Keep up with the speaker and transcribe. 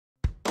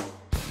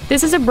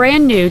This is a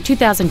brand new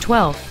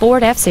 2012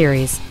 Ford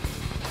F-Series.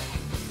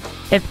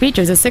 It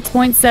features a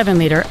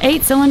 6.7-liter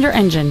 8-cylinder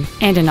engine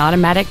and an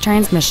automatic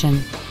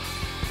transmission.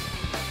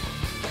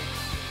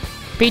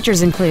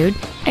 Features include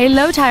a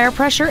low tire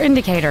pressure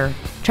indicator,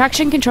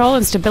 traction control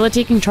and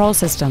stability control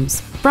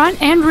systems,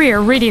 front and rear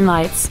reading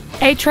lights,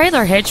 a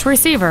trailer hitch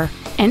receiver,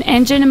 an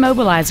engine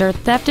immobilizer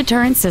theft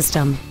deterrent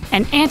system,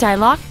 an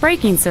anti-lock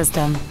braking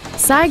system,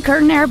 side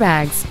curtain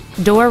airbags,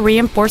 door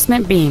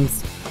reinforcement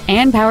beams,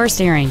 and power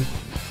steering.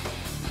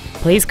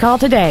 Please call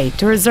today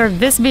to reserve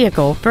this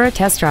vehicle for a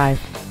test drive.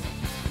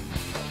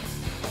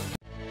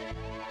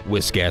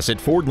 Wiscasset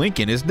Ford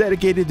Lincoln is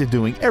dedicated to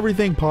doing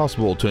everything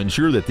possible to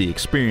ensure that the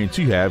experience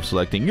you have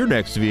selecting your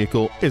next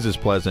vehicle is as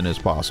pleasant as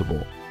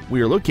possible.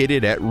 We are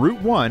located at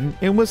Route 1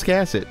 in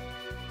Wiscasset.